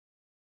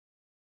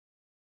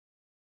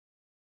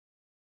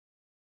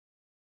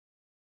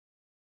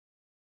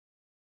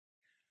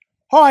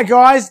Hi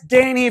guys,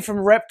 Dan here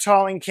from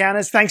Reptile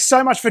Encounters. Thanks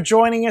so much for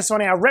joining us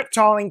on our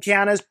Reptile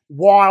Encounters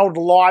wild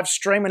live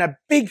stream, and a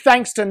big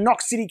thanks to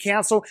Knox City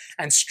Council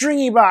and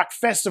Stringybark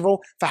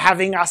Festival for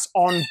having us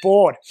on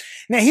board.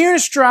 Now here in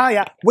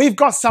Australia, we've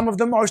got some of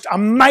the most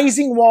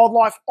amazing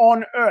wildlife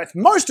on Earth.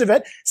 Most of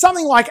it,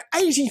 something like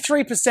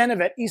 83% of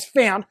it, is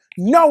found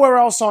nowhere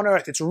else on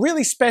Earth. It's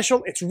really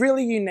special, it's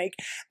really unique,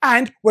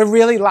 and we're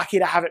really lucky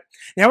to have it.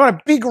 Now I've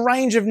got a big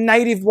range of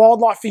native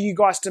wildlife for you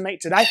guys to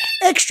meet today.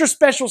 Extra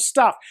special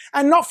stuff,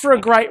 and not for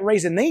a great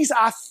reason. These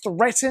are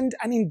threatened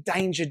and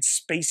endangered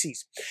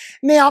species.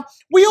 Now,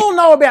 we all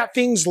know about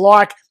things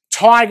like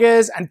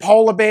tigers and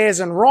polar bears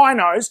and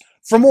rhinos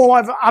from all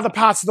over other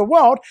parts of the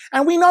world,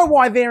 and we know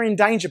why they're in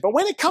danger. But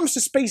when it comes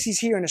to species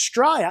here in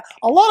Australia,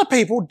 a lot of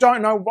people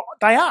don't know what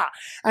they are.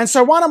 And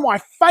so one of my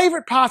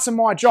favourite parts of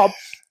my job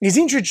is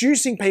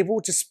introducing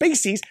people to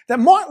species that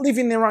might live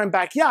in their own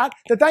backyard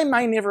that they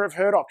may never have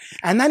heard of.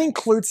 And that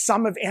includes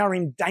some of our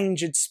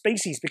endangered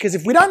species, because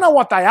if we don't know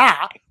what they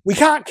are, we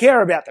can't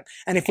care about them.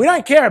 And if we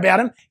don't care about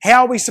them,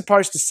 how are we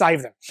supposed to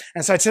save them?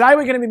 And so today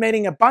we're going to be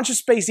meeting a bunch of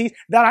species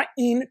that are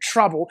in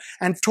trouble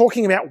and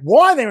talking about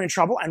why they're in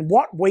trouble and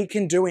what we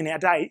can do in our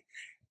day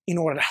in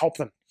order to help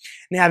them.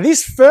 Now,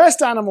 this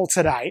first animal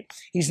today,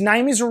 his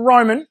name is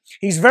Roman.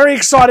 He's very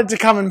excited to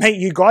come and meet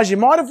you guys. You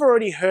might have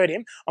already heard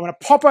him. I'm going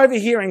to pop over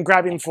here and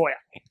grab him for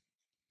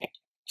you.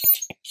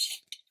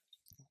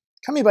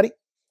 Come here, buddy.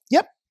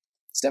 Yep.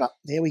 Step up.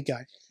 There we go.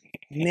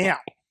 Now,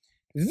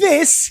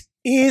 this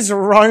is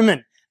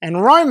Roman,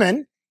 and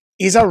Roman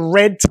is a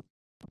red.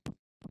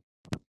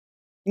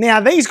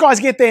 Now, these guys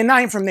get their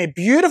name from their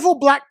beautiful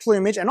black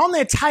plumage and on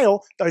their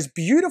tail, those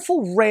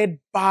beautiful red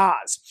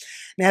bars.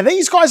 Now,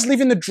 these guys live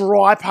in the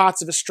dry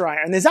parts of Australia,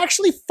 and there's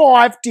actually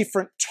 5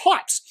 different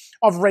types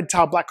of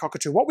red-tailed black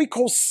cockatoo, what we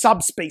call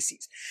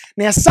subspecies.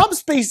 Now,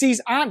 subspecies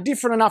aren't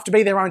different enough to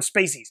be their own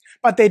species,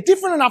 but they're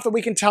different enough that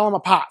we can tell them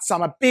apart.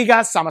 Some are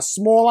bigger, some are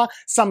smaller,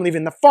 some live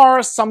in the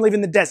forest, some live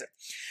in the desert.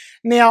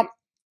 Now,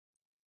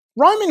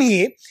 Roman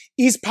here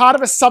is part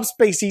of a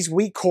subspecies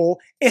we call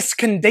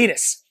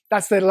Esconditus.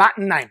 That's their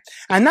Latin name.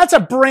 And that's a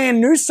brand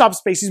new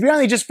subspecies we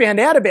only just found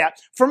out about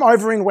from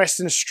over in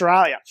Western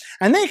Australia.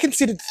 And they're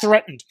considered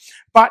threatened.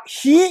 But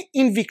here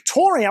in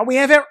Victoria, we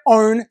have our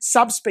own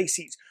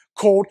subspecies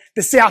called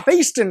the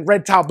southeastern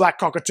red-tailed black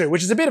cockatoo,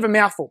 which is a bit of a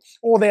mouthful,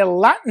 or their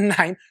Latin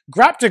name,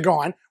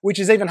 Graptogyn, which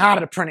is even harder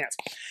to pronounce.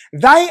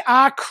 They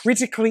are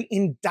critically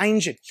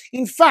endangered.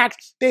 In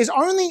fact, there's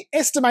only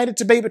estimated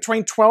to be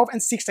between 12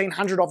 and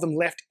 1,600 of them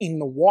left in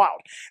the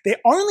wild.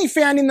 They're only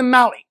found in the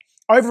Mallee,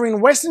 over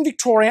in Western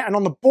Victoria and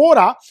on the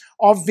border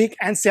of Vic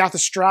and South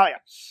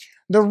Australia.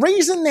 The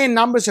reason their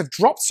numbers have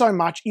dropped so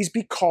much is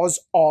because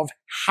of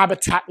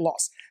habitat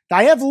loss.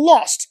 They have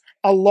lost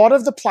a lot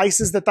of the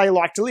places that they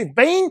like to live.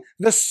 Being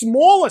the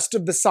smallest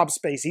of the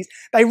subspecies,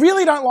 they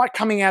really don't like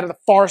coming out of the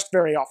forest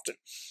very often.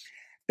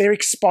 They're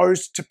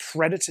exposed to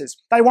predators.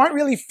 They won't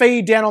really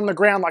feed down on the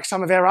ground like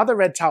some of our other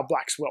red-tailed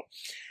blacks will.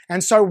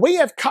 And so we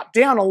have cut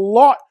down a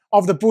lot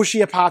of the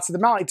bushier parts of the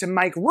Mallee to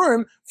make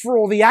room for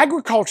all the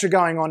agriculture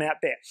going on out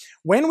there.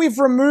 When we've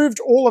removed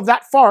all of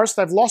that forest,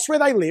 they've lost where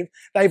they live,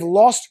 they've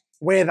lost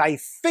where they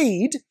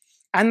feed,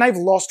 and they've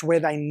lost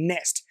where they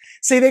nest.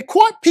 See, they're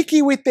quite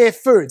picky with their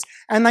foods,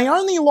 and they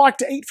only like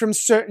to eat from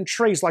certain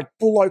trees like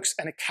bull oaks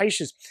and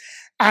acacias.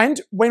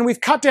 And when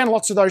we've cut down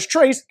lots of those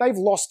trees, they've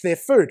lost their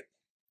food.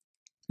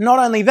 Not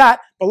only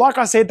that, but like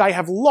I said, they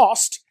have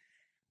lost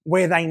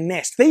where they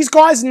nest. These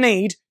guys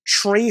need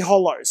tree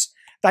hollows.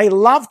 They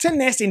love to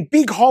nest in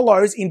big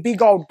hollows in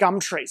big old gum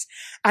trees.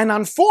 And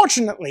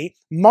unfortunately,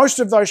 most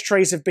of those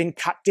trees have been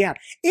cut down.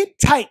 It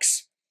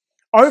takes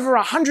over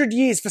 100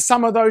 years for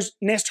some of those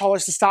nest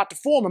hollows to start to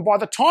form. And by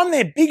the time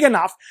they're big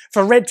enough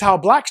for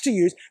red-tailed blacks to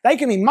use, they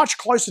can be much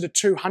closer to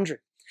 200.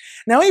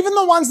 Now, even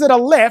the ones that are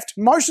left,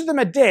 most of them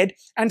are dead,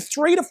 and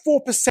 3 to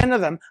 4%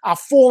 of them are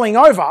falling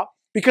over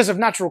because of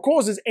natural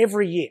causes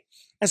every year.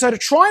 And so to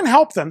try and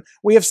help them,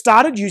 we have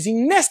started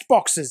using nest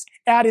boxes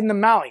out in the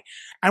Mallee.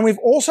 And we've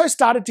also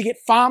started to get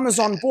farmers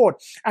on board.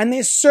 And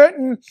there's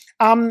certain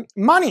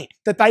money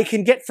that they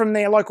can get from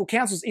their local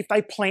councils if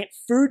they plant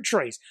food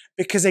trees.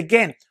 Because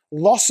again,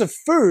 loss of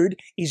food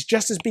is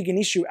just as big an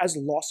issue as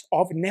loss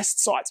of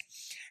nest sites.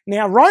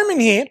 Now, Roman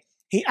here,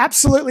 he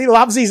absolutely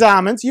loves his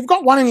almonds. You've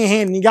got one in your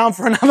hand and you're going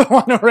for another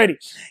one already.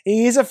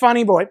 He is a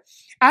funny boy.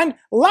 And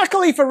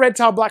luckily for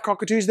red-tailed black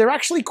cockatoos, they're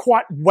actually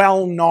quite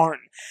well known.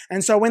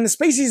 And so when the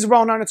species is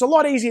well known, it's a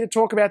lot easier to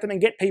talk about them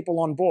and get people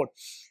on board.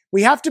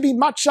 We have to be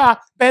much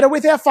better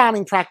with our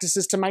farming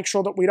practices to make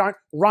sure that we don't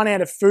run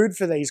out of food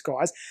for these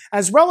guys,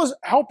 as well as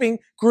helping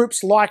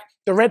groups like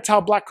the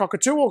Reptile Black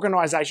Cockatoo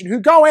Organisation who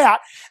go out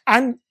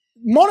and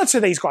monitor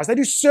these guys. They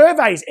do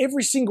surveys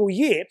every single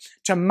year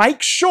to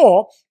make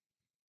sure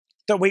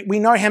that we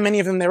know how many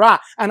of them there are.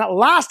 And at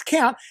last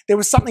count, there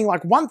was something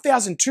like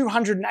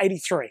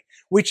 1,283,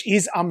 which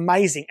is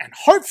amazing. And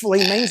hopefully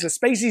means the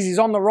species is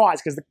on the rise,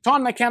 because the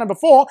time they counted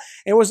before,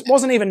 it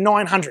wasn't even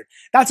 900.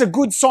 That's a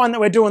good sign that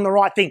we're doing the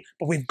right thing,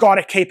 but we've got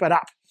to keep it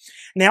up.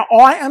 Now,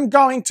 I am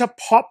going to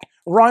pop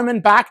Roman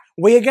back.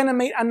 We're going to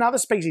meet another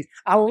species,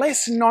 a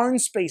less known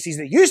species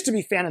that used to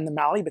be found in the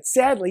Mallee, but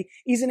sadly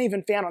isn't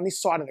even found on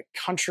this side of the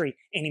country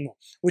anymore,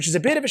 which is a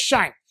bit of a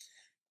shame.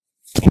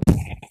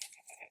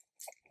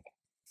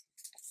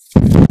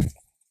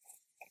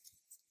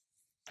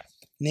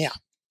 Now,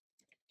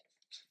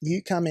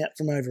 you come out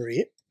from over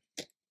here.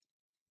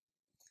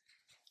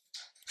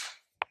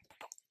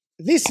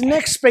 This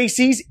next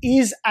species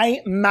is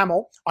a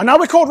mammal. I know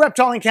we're called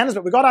Reptile Encounters,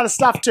 but we've got other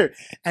stuff too.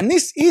 And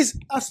this is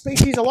a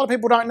species a lot of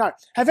people don't know.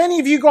 Have any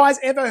of you guys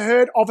ever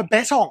heard of a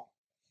bettong?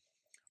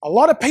 A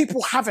lot of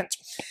people haven't.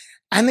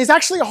 And there's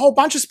actually a whole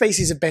bunch of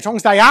species of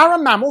bettongs. They are a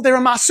mammal. They're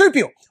a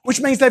marsupial, which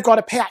means they've got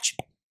a pouch.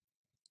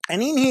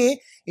 And in here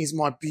is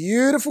my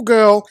beautiful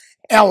girl,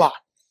 Ella.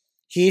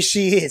 Here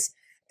she is.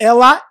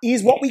 Ella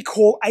is what we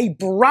call a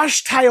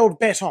brush-tailed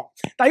bettong.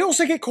 They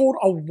also get called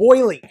a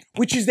woylie,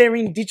 which is their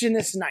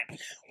indigenous name.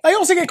 They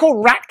also get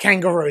called rat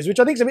kangaroos, which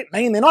I think is a bit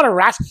mean. They're not a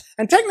rat,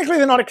 and technically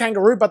they're not a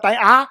kangaroo, but they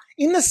are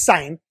in the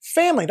same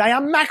family. They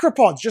are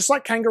macropods, just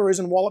like kangaroos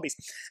and wallabies.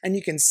 And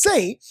you can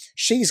see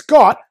she's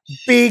got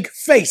big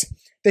feet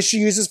that she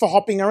uses for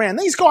hopping around.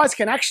 These guys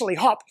can actually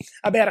hop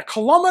about 1.5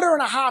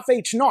 kilometers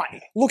each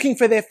night looking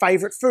for their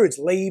favorite foods,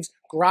 leaves,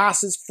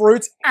 grasses,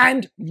 fruits,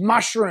 and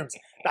mushrooms.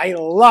 They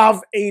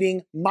love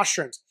eating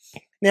mushrooms.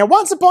 Now,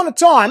 once upon a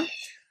time,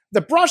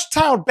 the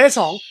brush-tailed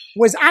bettong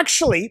was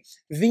actually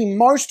the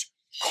most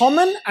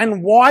common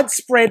and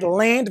widespread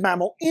land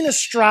mammal in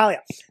Australia.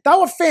 They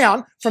were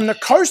found from the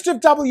coast of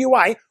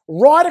WA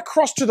right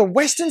across to the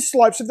western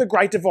slopes of the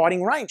Great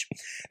Dividing Range.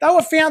 They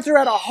were found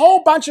throughout a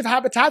whole bunch of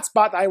habitats,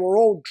 but they were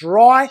all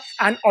dry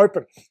and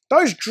open.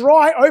 Those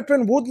dry,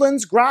 open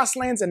woodlands,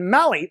 grasslands, and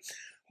mallee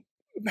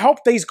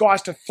helped these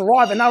guys to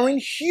thrive, and they were in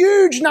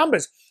huge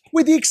numbers.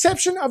 With the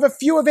exception of a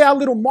few of our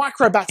little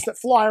microbats that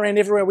fly around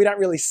everywhere, we don't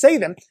really see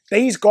them.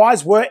 These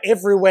guys were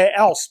everywhere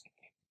else.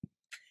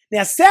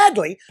 Now,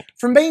 sadly,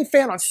 from being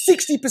found on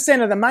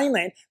 60% of the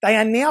mainland, they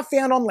are now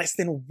found on less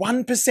than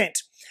 1%.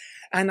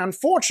 And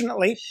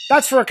unfortunately,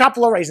 that's for a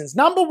couple of reasons.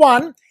 Number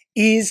one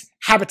is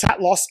habitat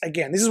loss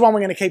again. This is one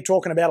we're going to keep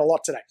talking about a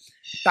lot today.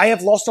 They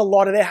have lost a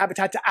lot of their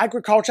habitat to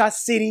agriculture,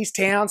 cities,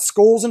 towns,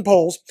 schools, and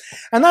pools.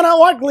 And they don't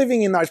like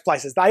living in those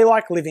places. They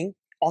like living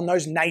on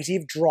those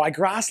native dry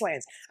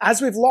grasslands.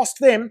 As we've lost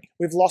them,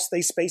 we've lost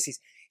these species.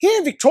 Here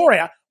in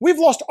Victoria, we've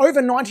lost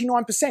over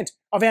 99%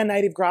 of our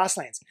native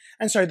grasslands.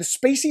 And so the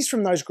species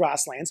from those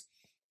grasslands,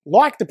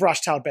 like the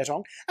brush-tailed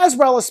bettong, as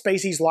well as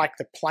species like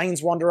the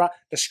plains wanderer,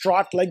 the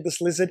striped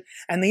legless lizard,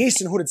 and the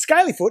eastern hooded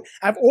scalyfoot,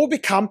 have all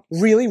become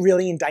really,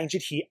 really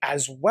endangered here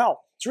as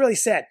well. It's really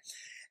sad.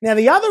 Now,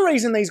 the other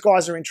reason these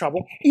guys are in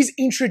trouble is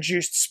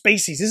introduced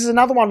species. This is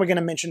another one we're going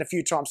to mention a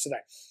few times today.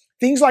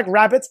 Things like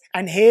rabbits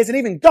and hares and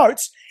even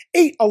goats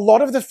eat a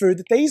lot of the food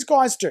that these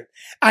guys do.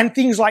 And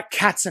things like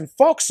cats and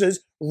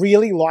foxes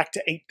really like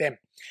to eat them.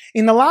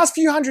 In the last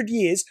few hundred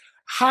years,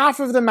 half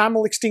of the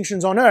mammal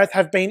extinctions on Earth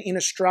have been in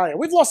Australia.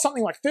 We've lost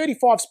something like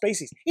 35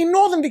 species. In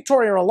northern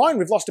Victoria alone,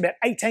 we've lost about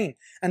 18.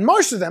 And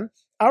most of them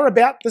are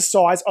about the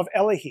size of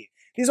Ella here.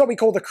 This is what we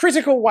call the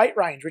critical weight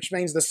range, which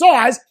means the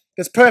size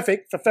that's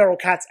perfect for feral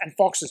cats and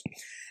foxes.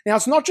 Now,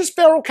 it's not just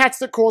feral cats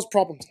that cause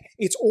problems.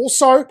 It's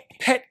also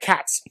pet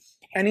cats.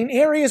 And in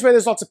areas where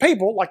there's lots of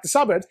people, like the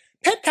suburbs,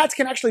 pet cats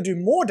can actually do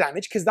more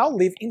damage because they'll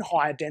live in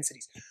higher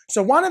densities.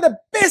 So one of the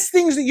best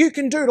things that you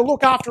can do to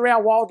look after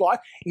our wildlife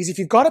is if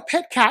you've got a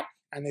pet cat,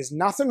 and there's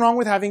nothing wrong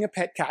with having a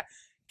pet cat,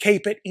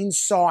 keep it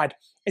inside,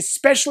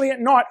 especially at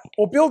night,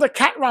 or build a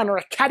cat run or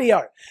a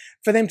catio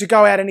for them to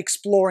go out and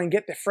explore and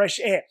get the fresh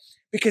air.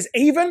 Because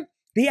even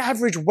the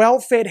average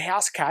well-fed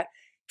house cat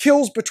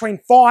kills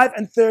between 5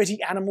 and 30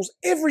 animals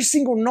every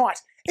single night,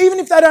 even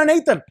if they don't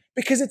eat them,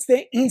 because it's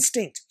their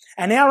instinct.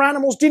 And our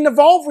animals didn't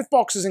evolve with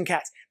foxes and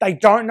cats. They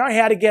don't know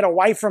how to get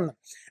away from them.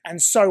 And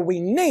so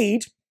we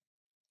need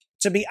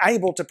to be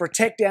able to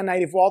protect our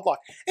native wildlife.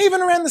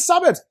 Even around the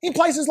suburbs, in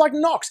places like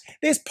Knox,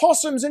 there's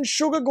possums and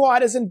sugar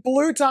gliders and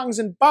blue tongues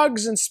and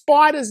bugs and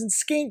spiders and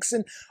skinks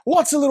and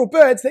lots of little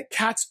birds that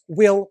cats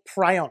will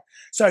prey on.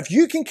 So if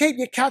you can keep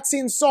your cats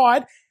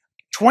inside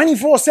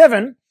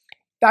 24/7,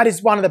 that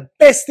is one of the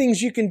best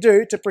things you can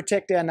do to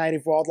protect our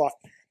native wildlife.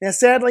 Now,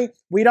 sadly,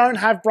 we don't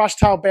have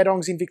brush-tailed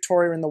bettongs in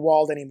Victoria in the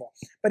wild anymore.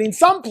 But in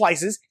some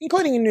places,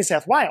 including in New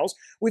South Wales,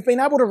 we've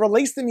been able to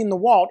release them in the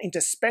wild into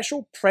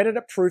special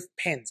predator-proof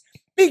pens.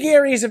 Big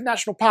areas of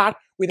national park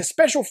with a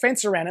special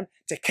fence around them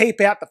to keep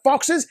out the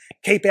foxes,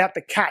 keep out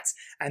the cats.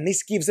 And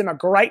this gives them a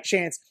great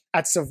chance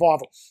at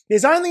survival.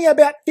 There's only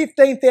about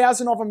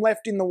 15,000 of them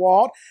left in the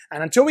wild.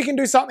 And until we can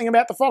do something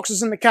about the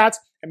foxes and the cats,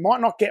 it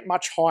might not get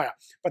much higher.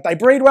 But they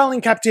breed well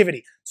in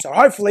captivity. So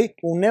hopefully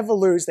we'll never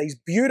lose these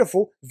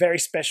beautiful, very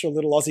special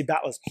little Aussie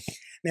battlers.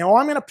 Now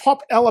I'm going to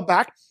pop Ella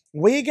back.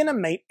 We're going to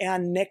meet our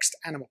next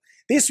animal.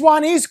 This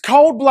one is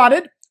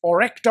cold-blooded, or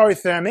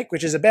ectothermic,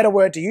 which is a better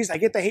word to use. They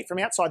get the heat from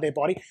outside their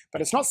body,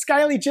 but it's not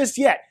scaly just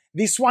yet.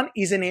 This one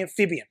is an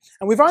amphibian.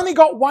 And we've only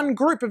got one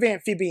group of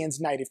amphibians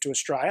native to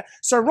Australia.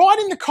 So write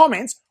in the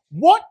comments,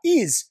 what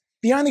is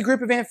the only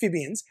group of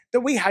amphibians that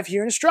we have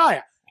here in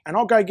Australia? and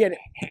I'll go get it.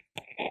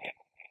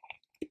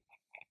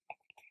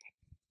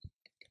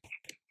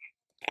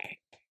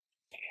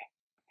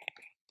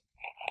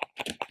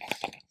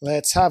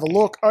 Let's have a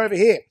look over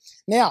here.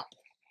 Now,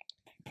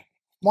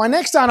 my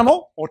next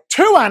animal, or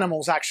two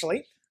animals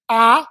actually,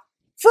 are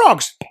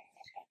frogs.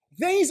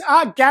 These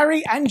are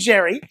Gary and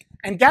Jerry,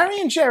 and Gary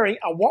and Jerry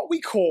are what we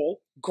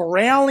call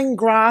growling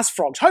grass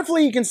frogs.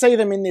 Hopefully you can see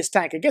them in this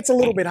tank. It gets a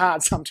little bit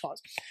hard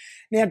sometimes.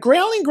 Now,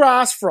 growling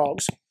grass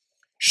frogs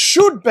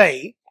should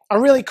be a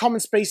really common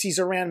species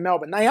around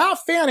Melbourne. They are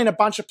found in a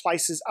bunch of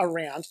places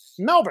around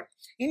Melbourne.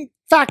 In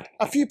fact,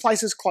 a few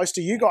places close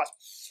to you guys.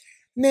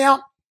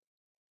 Now,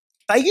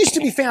 they used to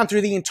be found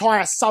through the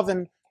entire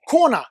southern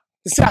corner,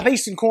 the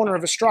southeastern corner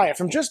of Australia,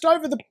 from just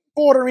over the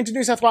border into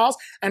New South Wales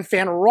and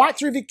found right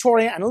through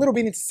Victoria and a little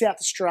bit into South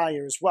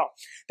Australia as well.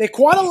 They're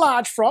quite a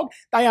large frog.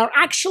 They are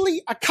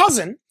actually a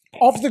cousin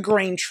of the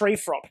green tree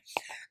frog,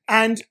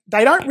 and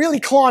they don't really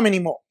climb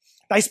anymore.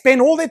 They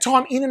spend all their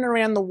time in and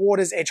around the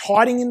water's edge,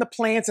 hiding in the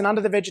plants and under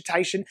the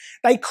vegetation.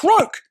 They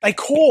croak, they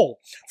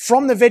call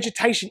from the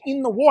vegetation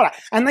in the water,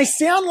 and they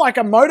sound like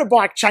a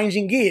motorbike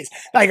changing gears.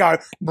 They go,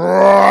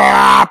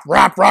 brap,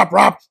 rap, rap,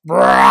 rap,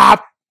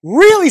 brap.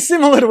 Really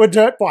similar to a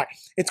dirt bike.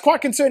 It's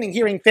quite concerning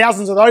hearing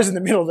thousands of those in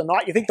the middle of the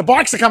night. You think the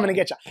bikes are coming to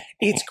get you.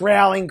 It's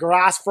growling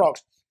grass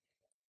frogs.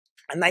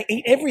 And they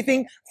eat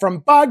everything from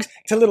bugs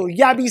to little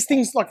yabbies,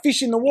 things like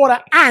fish in the water,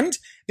 and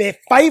their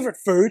favourite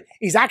food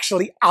is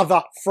actually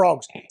other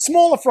frogs.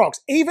 Smaller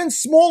frogs, even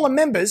smaller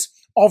members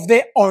of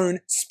their own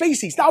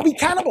species. They'll be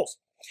cannibals.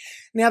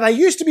 Now, they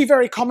used to be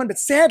very common, but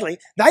sadly,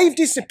 they've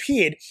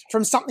disappeared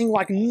from something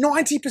like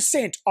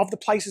 90% of the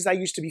places they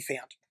used to be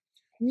found.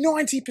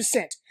 90%.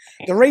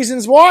 The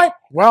reasons why?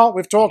 Well,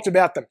 we've talked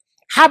about them.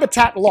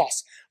 Habitat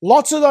loss.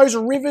 Lots of those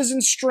rivers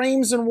and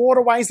streams and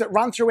waterways that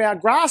run through our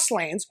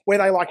grasslands where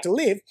they like to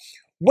live,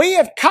 we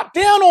have cut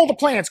down all the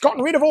plants,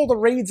 gotten rid of all the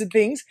reeds and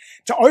things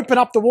to open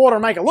up the water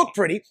and make it look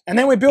pretty, and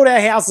then we build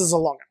our houses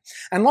along it.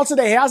 And lots of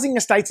the housing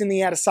estates in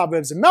the outer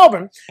suburbs of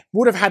Melbourne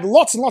would have had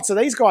lots and lots of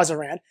these guys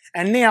around,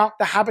 and now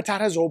the habitat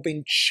has all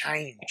been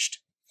changed.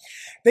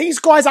 These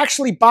guys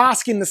actually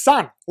bask in the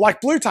sun,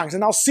 like blue tongues,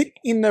 and they'll sit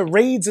in the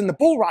reeds and the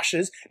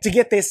bulrushes to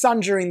get their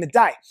sun during the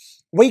day.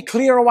 We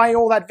clear away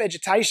all that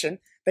vegetation.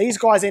 These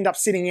guys end up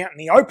sitting out in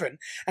the open,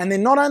 and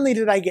then not only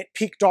do they get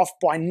picked off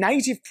by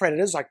native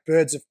predators like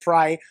birds of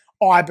prey,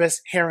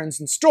 ibis, herons,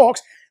 and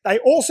storks, they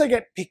also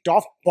get picked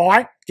off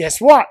by,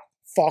 guess what?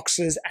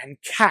 Foxes and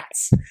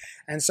cats.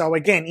 And so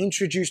again,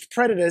 introduced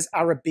predators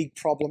are a big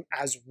problem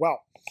as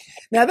well.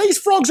 Now, these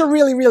frogs are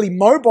really, really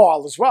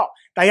mobile as well.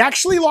 They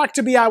actually like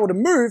to be able to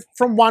move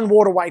from one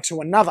waterway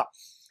to another,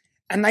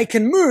 and they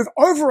can move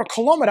over 1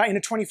 kilometre in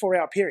a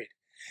 24-hour period.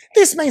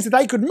 This means that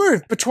they could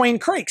move between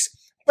creeks.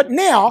 But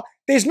now,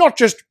 there's not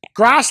just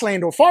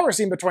grassland or forest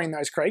in between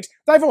those creeks.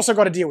 They've also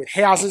got to deal with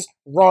houses,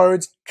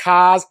 roads,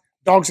 cars,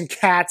 dogs and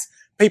cats,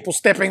 people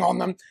stepping on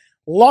them.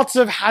 Lots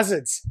of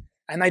hazards.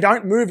 And they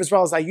don't move as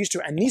well as they used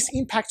to. And this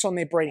impacts on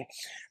their breeding.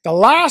 The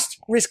last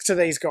risk to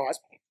these guys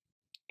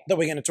that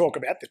we're going to talk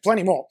about, there's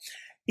plenty more,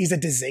 is a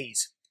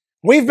disease.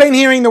 We've been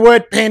hearing the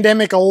word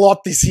pandemic a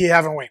lot this year,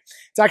 haven't we?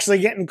 It's actually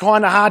getting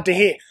kind of hard to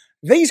hear.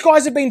 These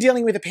guys have been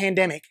dealing with a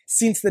pandemic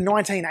since the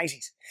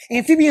 1980s.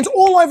 Amphibians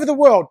all over the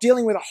world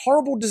dealing with a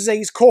horrible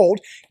disease called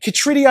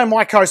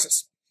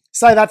chytridiomycosis.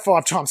 Say that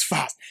 5 times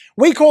fast.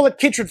 We call it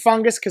chytrid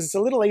fungus because it's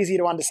a little easier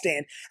to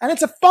understand, and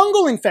it's a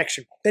fungal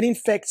infection that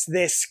infects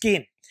their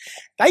skin.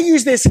 They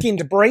use their skin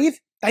to breathe.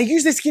 They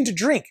use their skin to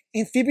drink.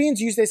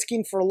 Amphibians use their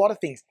skin for a lot of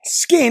things.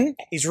 Skin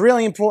is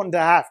really important to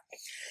have.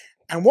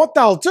 And what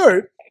they'll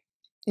do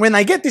when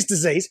they get this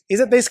disease is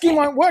that their skin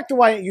won't work the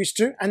way it used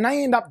to, and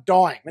they end up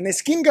dying. When their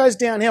skin goes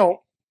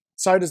downhill,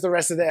 so does the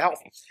rest of their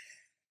health.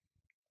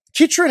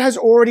 Chytrid has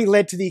already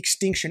led to the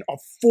extinction of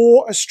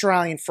 4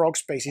 Australian frog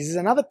species. There's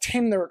another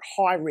 10 that are at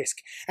high risk,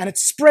 and it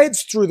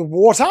spreads through the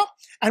water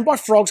and by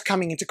frogs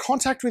coming into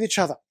contact with each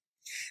other.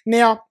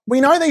 Now, we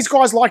know these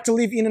guys like to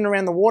live in and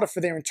around the water for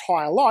their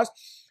entire lives.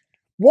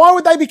 Why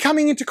would they be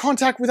coming into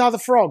contact with other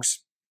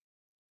frogs?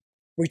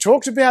 We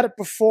talked about it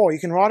before. You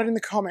can write it in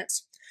the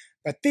comments.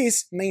 But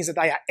this means that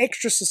they are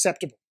extra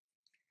susceptible.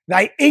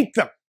 They eat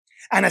them.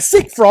 And a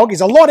sick frog is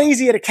a lot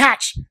easier to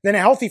catch than a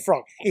healthy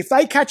frog. If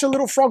they catch a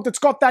little frog that's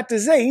got that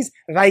disease,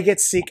 they get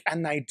sick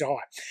and they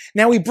die.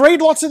 Now, we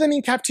breed lots of them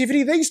in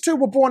captivity. These 2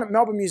 were born at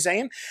Melbourne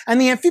Museum, and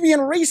the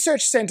Amphibian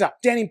Research Centre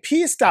down in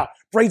Pearcedale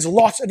breeds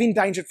lots of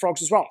endangered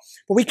frogs as well.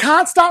 But we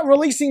can't start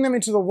releasing them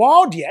into the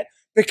wild yet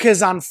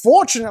because,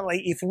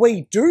 unfortunately, if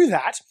we do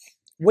that,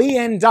 we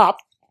end up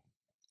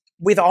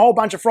with a whole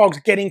bunch of frogs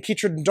getting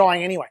chytrid and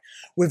dying anyway.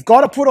 We've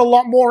got to put a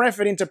lot more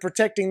effort into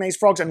protecting these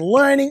frogs and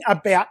learning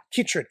about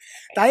chytrid.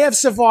 They have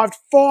survived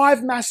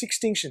 5 mass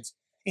extinctions.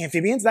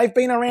 Amphibians, they've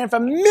been around for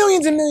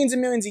millions and millions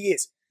and millions of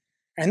years.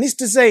 And this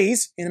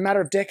disease, in a matter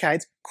of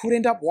decades, could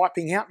end up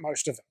wiping out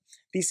most of them.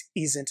 This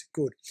isn't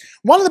good.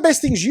 One of the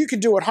best things you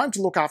can do at home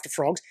to look after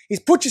frogs is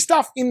put your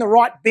stuff in the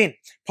right bin.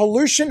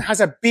 Pollution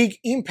has a big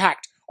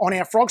impact on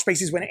our frog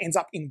species when it ends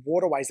up in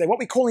waterways. They're what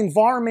we call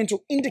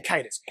environmental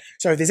indicators.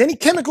 So if there's any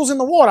chemicals in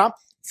the water,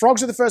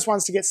 Frogs are the first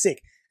ones to get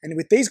sick. And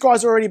with these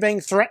guys already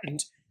being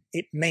threatened,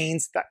 it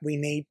means that we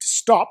need to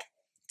stop,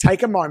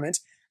 take a moment,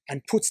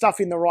 and put stuff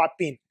in the right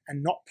bin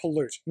and not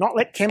pollute. Not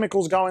let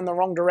chemicals go in the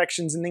wrong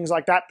directions and things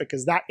like that,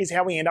 because that is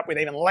how we end up with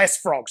even less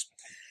frogs.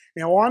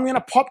 Now I'm going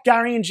to pop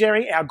Gary and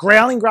Jerry, our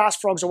growling grass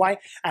frogs, away,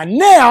 and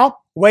now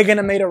we're going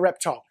to meet a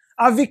reptile.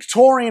 A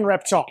Victorian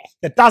reptile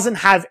that doesn't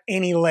have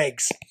any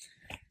legs.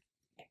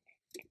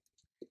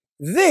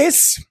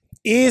 This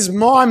is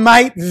my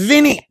mate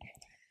Vinny.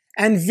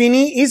 And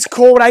Vinny is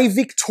called a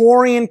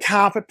Victorian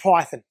carpet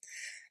python.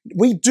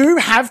 We do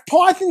have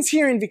pythons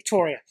here in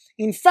Victoria.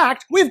 In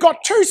fact, we've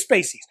got two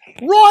species.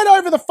 Right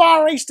over the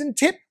far eastern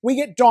tip, we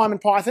get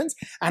diamond pythons,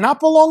 and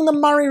up along the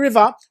Murray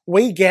River,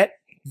 we get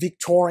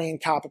Victorian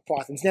carpet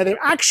pythons. Now, they're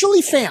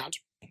actually found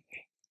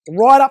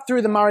right up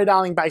through the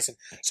Murray-Darling Basin.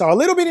 So a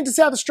little bit into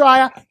South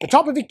Australia, the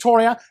top of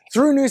Victoria,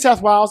 through New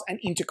South Wales and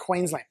into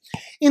Queensland.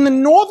 In the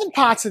northern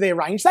parts of their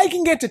range, they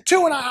can get to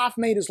 2.5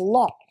 metres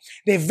long.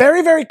 They're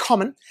very, very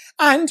common,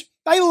 and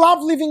they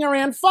love living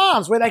around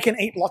farms where they can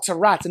eat lots of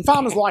rats, and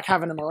farmers like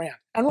having them around,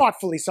 and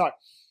rightfully so.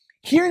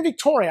 Here in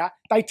Victoria,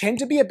 they tend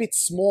to be a bit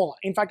smaller.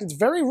 In fact, it's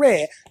very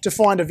rare to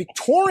find a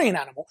Victorian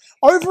animal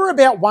over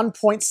about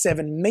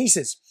 1.7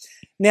 metres.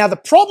 Now, the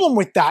problem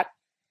with that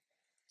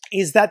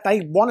is that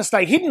they want to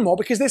stay hidden more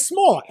because they're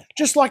smaller,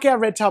 just like our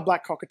red-tailed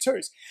black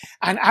cockatoos.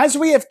 And as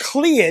we have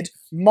cleared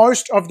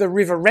most of the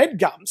river red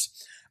gums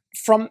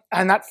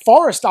and that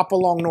forest up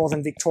along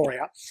northern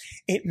Victoria,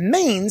 it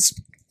means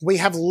we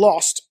have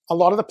lost a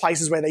lot of the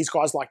places where these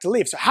guys like to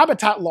live. So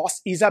habitat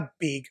loss is a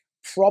big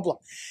problem.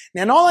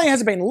 Now, not only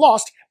has it been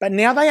lost, but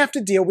now they have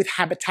to deal with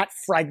habitat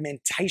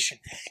fragmentation.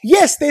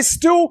 Yes, there's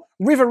still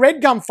river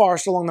red gum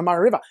forest along the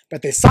Murray River,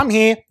 but there's some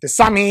here, there's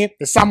some here,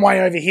 there's some way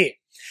over here.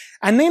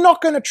 And they're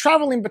not going to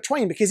travel in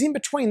between, because in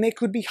between there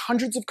could be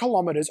hundreds of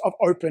kilometres of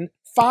open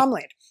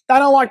farmland. They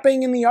don't like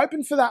being in the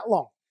open for that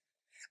long.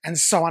 And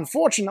so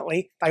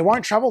unfortunately, they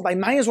won't travel. They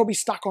may as well be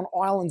stuck on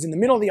islands in the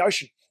middle of the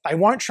ocean. They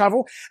won't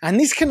travel, and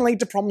this can lead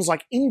to problems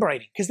like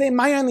inbreeding, because there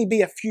may only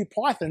be a few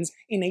pythons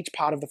in each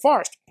part of the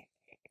forest.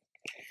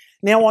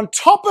 Now, on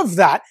top of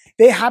that,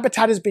 their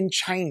habitat has been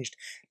changed.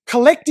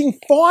 Collecting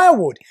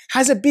firewood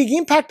has a big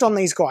impact on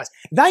these guys.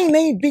 They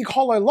need big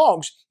hollow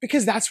logs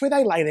because that's where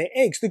they lay their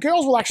eggs. The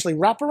girls will actually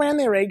wrap around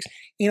their eggs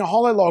in a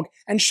hollow log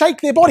and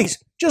shake their bodies,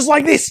 just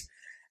like this.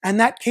 And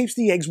that keeps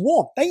the eggs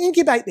warm. They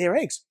incubate their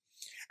eggs.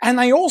 And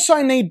they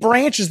also need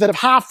branches that have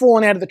half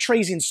fallen out of the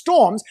trees in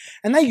storms,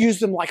 and they use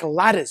them like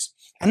ladders.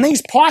 And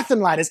these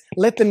python ladders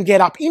let them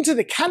get up into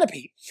the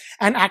canopy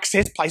and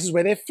access places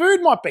where their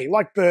food might be,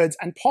 like birds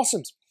and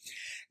possums.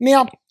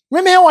 Now,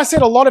 remember how I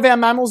said a lot of our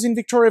mammals in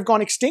Victoria have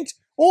gone extinct?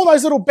 All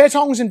those little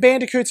bettongs and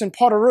bandicoots and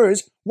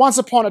potoroos, once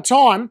upon a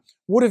time,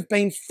 would have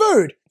been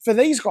food for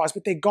these guys,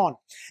 but they're gone.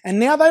 And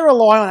now they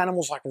rely on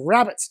animals like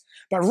rabbits.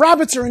 But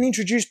rabbits are an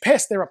introduced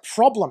pest. They're a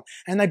problem,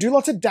 and they do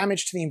lots of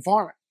damage to the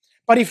environment.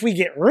 But if we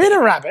get rid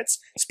of rabbits,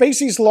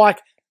 species like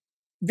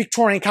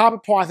Victorian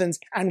carpet pythons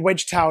and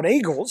wedge-tailed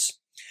eagles,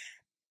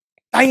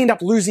 they end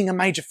up losing a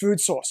major food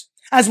source,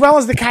 as well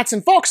as the cats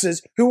and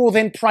foxes, who will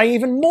then prey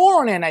even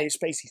more on our native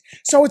species.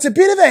 So it's a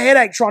bit of a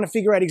headache trying to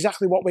figure out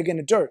exactly what we're going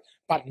to do,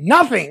 but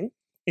nothing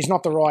is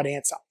not the right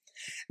answer.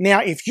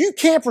 Now, if you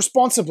camp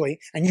responsibly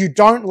and you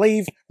don't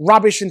leave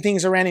rubbish and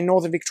things around in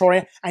northern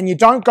Victoria, and you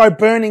don't go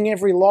burning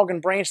every log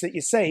and branch that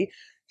you see,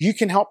 you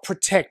can help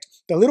protect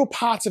the little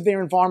parts of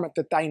their environment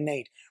that they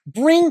need.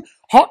 Bring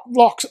hot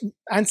blocks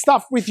and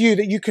stuff with you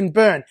that you can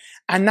burn,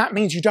 and that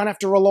means you don't have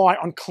to rely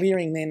on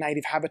clearing their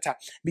native habitat.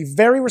 Be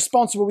very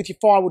responsible with your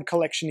firewood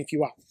collection if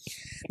you are.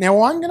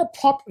 Now, I'm going to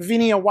pop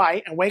Vinny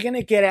away, and we're going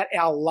to get out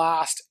our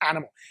last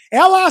animal.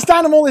 Our last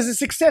animal is a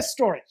success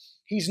story.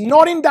 He's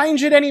not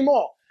endangered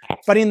anymore,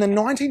 but in the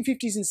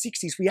 1950s and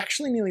 60s, we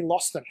actually nearly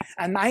lost them,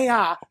 and they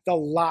are the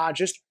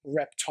largest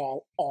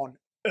reptile on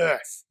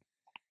Earth.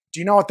 Do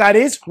you know what that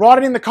is? Write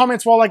it in the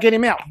comments while I get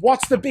him out.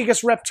 What's the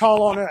biggest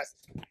reptile on Earth?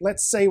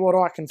 Let's see what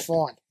I can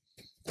find.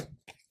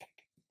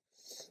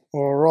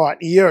 All right,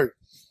 you.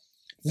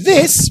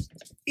 This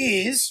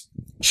is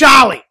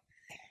Charlie.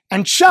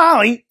 And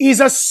Charlie is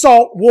a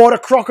saltwater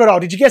crocodile.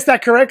 Did you guess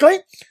that correctly?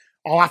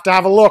 I'll have to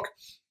have a look.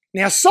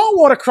 Now,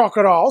 saltwater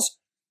crocodiles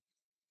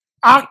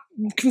are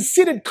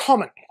considered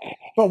common,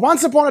 but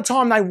once upon a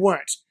time they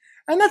weren't.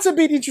 And that's a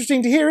bit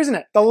interesting to hear, isn't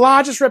it? The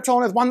largest reptile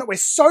on Earth, one that we're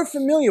so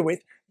familiar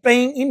with,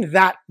 being in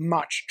that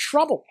much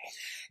trouble.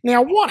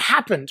 Now, what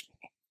happened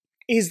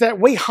is that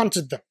we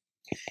hunted them.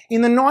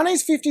 In the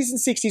 1950s and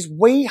 60s,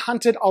 we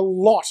hunted a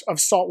lot of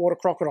saltwater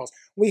crocodiles.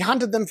 We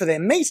hunted them for their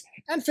meat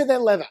and for their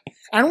leather.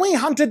 And we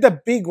hunted the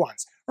big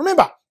ones.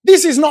 Remember,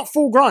 this is not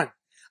full grown.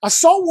 A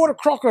saltwater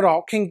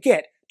crocodile can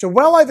get to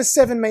well over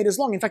 7 meters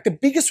long. In fact, the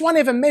biggest one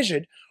ever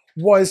measured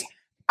was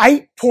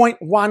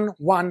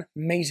 8.11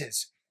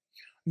 meters.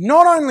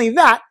 Not only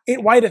that,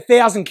 it weighed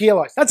 1,000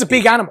 kilos. That's a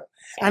big animal.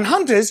 And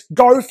hunters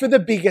go for the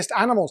biggest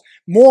animals.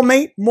 More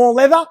meat, more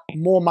leather,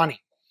 more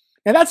money.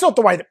 Now, that's not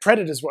the way that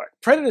predators work.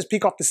 Predators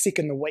pick off the sick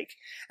and the weak.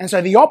 And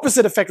so the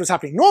opposite effect was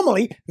happening.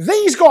 Normally,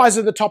 these guys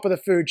are the top of the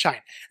food chain.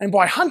 And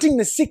by hunting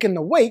the sick and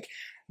the weak,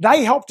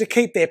 they help to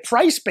keep their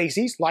prey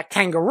species, like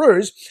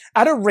kangaroos,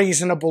 at a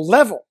reasonable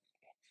level.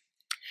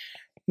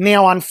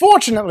 Now,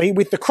 unfortunately,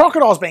 with the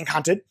crocodiles being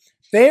hunted,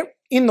 they're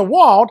in the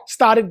wild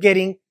started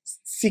getting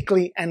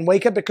sickly and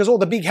weaker because all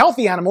the big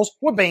healthy animals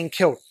were being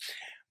killed.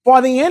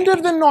 By the end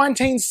of the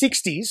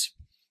 1960s,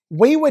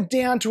 we were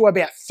down to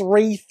about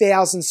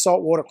 3,000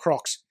 saltwater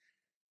crocs.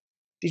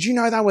 Did you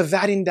know they were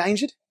that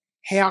endangered?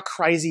 How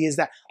crazy is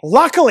that?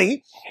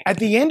 Luckily, at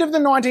the end of the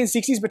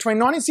 1960s, between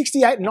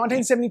 1968 and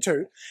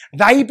 1972,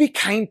 they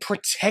became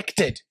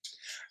protected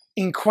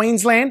in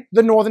Queensland,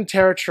 the Northern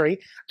Territory,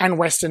 and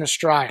Western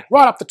Australia,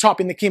 right up the top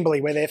in the Kimberley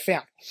where they're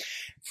found.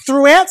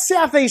 Throughout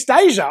Southeast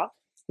Asia,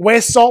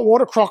 where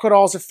saltwater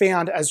crocodiles are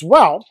found as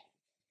well,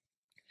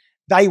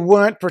 they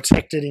weren't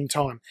protected in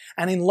time.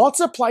 And in lots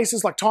of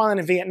places like Thailand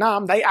and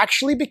Vietnam, they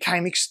actually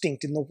became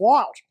extinct in the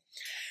wild.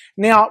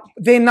 Now,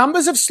 their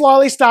numbers have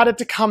slowly started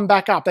to come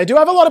back up. They do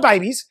have a lot of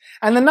babies,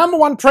 and the number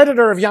one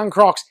predator of young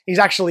crocs is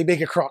actually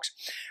bigger crocs.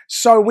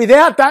 So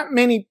without that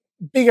many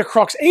bigger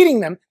crocs eating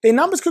them, their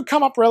numbers could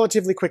come up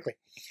relatively quickly.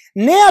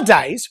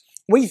 Nowadays,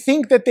 we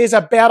think that there's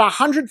about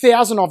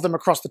 100,000 of them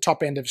across the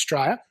top end of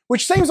Australia,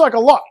 which seems like a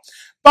lot.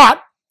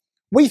 But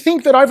we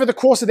think that over the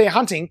course of their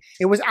hunting,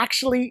 it was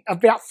actually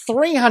about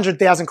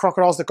 300,000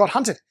 crocodiles that got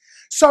hunted.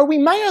 So we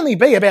may only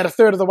be about a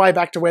third of the way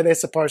back to where they're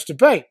supposed to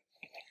be.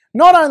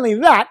 Not only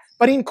that,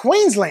 but in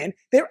Queensland,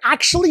 they're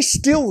actually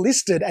still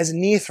listed as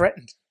near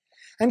threatened.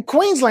 And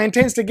Queensland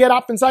tends to get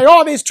up and say,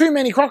 oh, there's too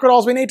many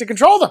crocodiles, we need to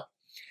control them.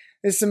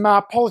 There's some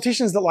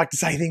politicians that like to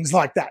say things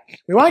like that.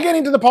 We won't get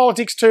into the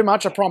politics too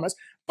much, I promise.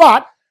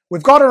 But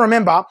we've got to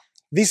remember,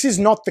 this is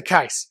not the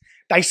case.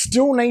 They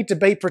still need to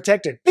be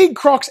protected. Big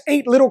crocs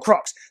eat little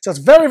crocs. So it's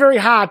very, very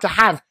hard to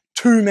have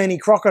too many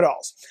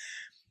crocodiles.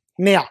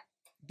 Now,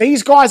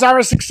 these guys are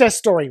a success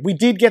story. We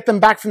did get them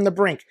back from the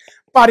brink.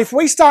 But if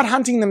we start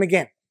hunting them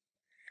again,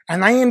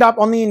 and they end up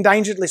on the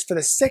endangered list for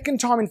the second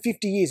time in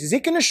 50 years, is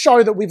it going to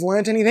show that we've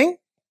learnt anything?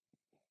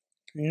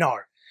 No.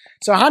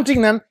 So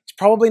hunting them is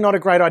probably not a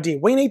great idea.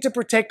 We need to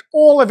protect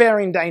all of our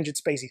endangered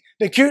species.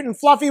 The cute and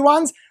fluffy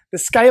ones, the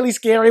scaly,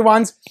 scary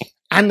ones,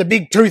 and the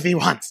big toothy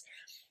ones.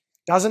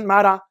 Doesn't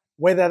matter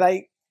whether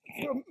they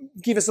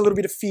give us a little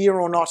bit of fear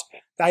or not.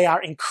 They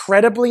are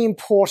incredibly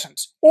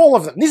important. All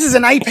of them. This is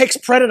an apex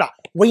predator.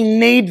 We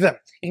need them.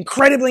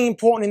 Incredibly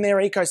important in their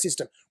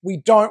ecosystem. We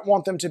don't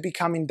want them to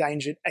become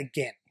endangered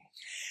again.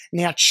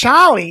 Now,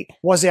 Charlie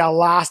was our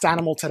last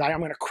animal today. I'm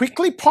going to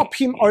quickly pop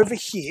him over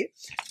here,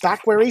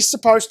 back where he's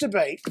supposed to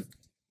be.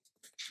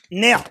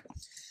 Now,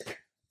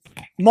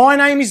 my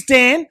name is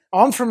Dan.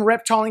 I'm from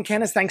Reptile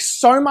Encounters. Thanks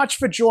so much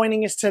for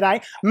joining us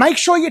today. Make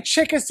sure you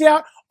check us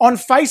out on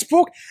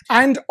Facebook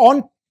and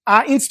on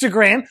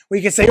Instagram, where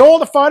you can see all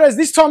the photos.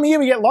 This time of year,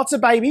 we get lots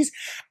of babies,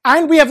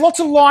 and we have lots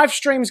of live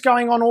streams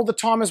going on all the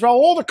time as well,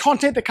 all the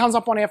content that comes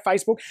up on our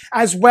Facebook,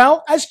 as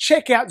well as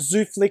check out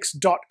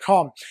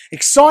zooflix.com.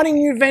 Exciting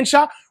new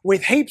venture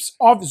with heaps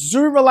of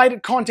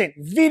zoo-related content,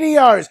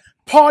 videos,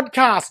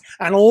 podcasts,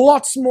 and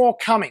lots more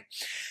coming.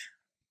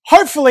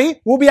 Hopefully,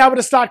 we'll be able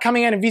to start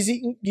coming out and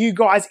visiting you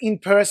guys in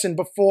person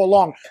before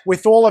long.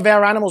 With all of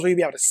our animals, we'll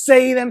be able to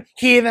see them,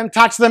 hear them,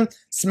 touch them,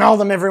 smell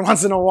them every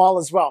once in a while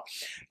as well.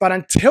 But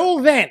until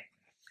then,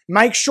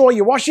 make sure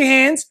you wash your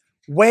hands,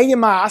 wear your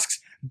masks,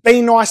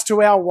 be nice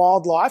to our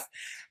wildlife.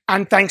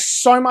 And thanks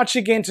so much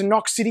again to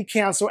Knox City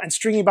Council and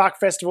Stringybark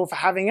Festival for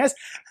having us.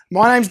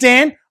 My name's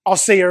Dan. I'll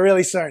see you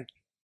really soon.